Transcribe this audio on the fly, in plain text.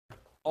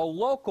A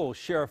local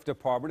sheriff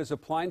department is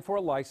applying for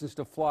a license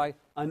to fly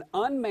an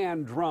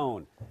unmanned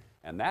drone,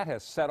 and that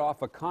has set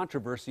off a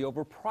controversy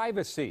over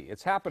privacy.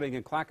 It's happening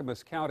in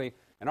Clackamas County,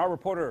 and our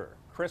reporter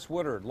Chris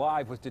Woodard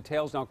live with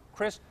details. Now,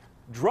 Chris,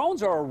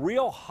 drones are a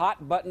real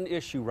hot button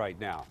issue right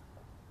now.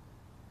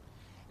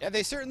 Yeah,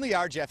 they certainly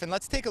are, Jeff, and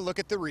let's take a look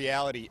at the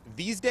reality.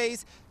 These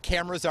days,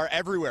 cameras are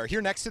everywhere.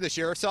 Here next to the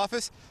sheriff's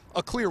office,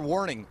 a clear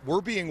warning,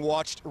 we're being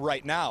watched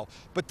right now.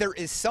 But there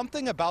is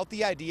something about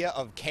the idea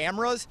of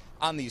cameras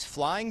on these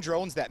flying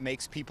drones that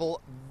makes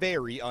people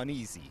very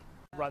uneasy.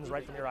 Runs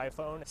right from your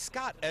iPhone.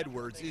 Scott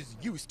Edwards is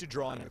used to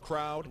drawing a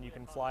crowd. And you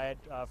can fly it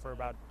for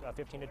about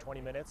 15 to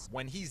 20 minutes.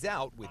 When he's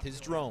out with his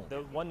drone.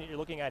 The one that you're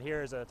looking at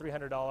here is a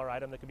 $300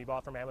 item that can be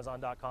bought from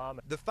Amazon.com.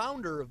 The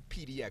founder of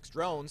PDX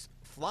Drones,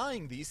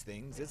 flying these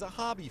things is a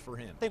hobby for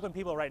him. I think when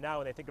people right now,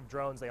 when they think of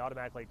drones, they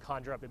automatically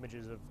conjure up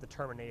images of the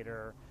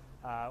Terminator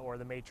or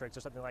the Matrix or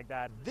something like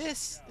that.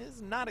 This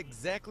is not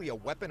exactly a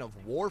weapon of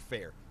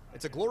warfare.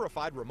 It's a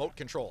glorified remote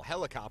control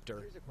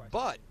helicopter,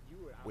 but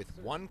with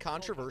one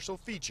controversial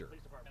feature,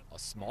 a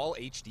small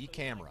HD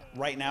camera.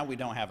 Right now, we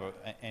don't have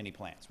any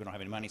plans. We don't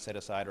have any money set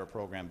aside or a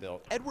program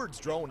built. Edwards'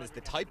 drone is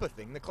the type of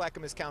thing the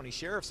Clackamas County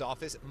Sheriff's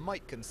Office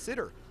might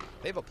consider.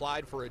 They've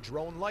applied for a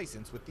drone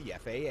license with the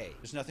FAA.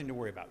 There's nothing to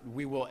worry about.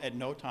 We will at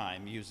no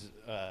time use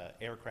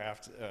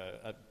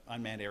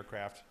unmanned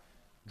aircraft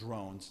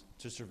drones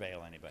to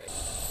surveil anybody.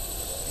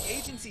 The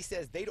agency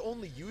says they'd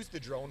only use the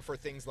drone for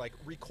things like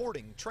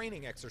recording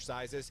training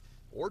exercises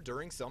or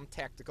during some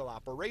tactical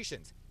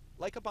operations,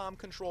 like a bomb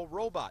control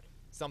robot,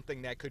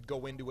 something that could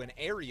go into an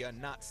area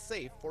not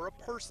safe for a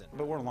person.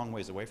 But we're a long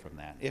ways away from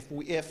that.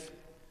 If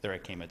there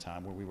came a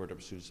time where we were to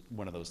pursue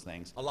one of those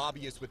things. A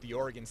lobbyist with the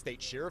Oregon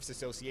State Sheriff's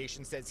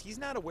Association says he's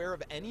not aware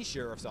of any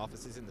sheriff's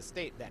offices in the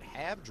state that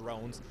have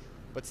drones,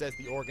 but says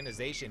the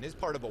organization is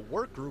part of a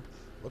work group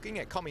looking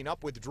at coming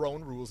up with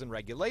drone rules and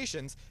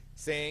regulations,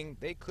 saying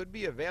they could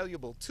be a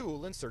valuable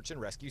tool in search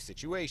and rescue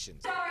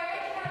situations. Sorry,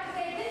 I just have to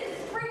say, this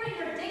is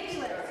freaking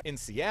ridiculous. In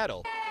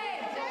Seattle,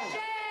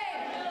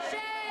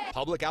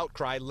 public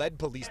outcry led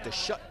police to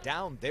shut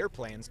down their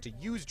plans to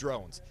use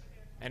drones.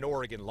 And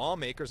Oregon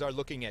lawmakers are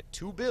looking at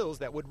 2 bills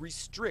that would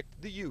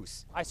restrict the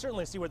use. I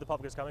certainly see where the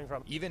public is coming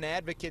from. Even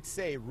advocates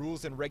say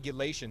rules and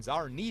regulations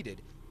are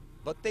needed,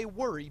 but they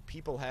worry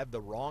people have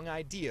the wrong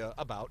idea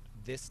about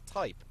this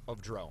type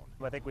of drone.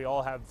 I think we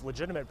all have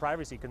legitimate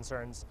privacy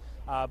concerns,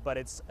 but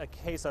it's a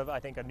case of, I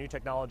think, a new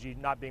technology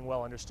not being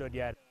well understood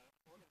yet.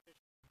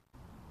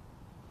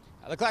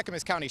 The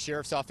Clackamas County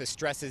Sheriff's Office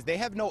stresses they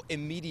have no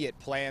immediate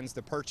plans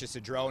to purchase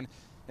a drone.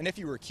 And if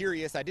you were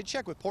curious, I did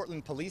check with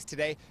Portland Police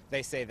today.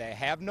 They say they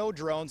have no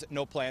drones,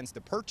 no plans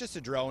to purchase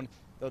a drone,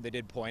 though they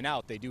did point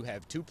out they do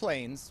have 2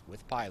 planes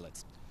with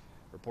pilots.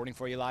 Reporting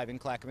for you live in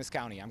Clackamas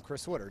County, I'm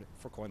Chris Woodard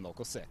for KOIN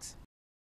Local 6.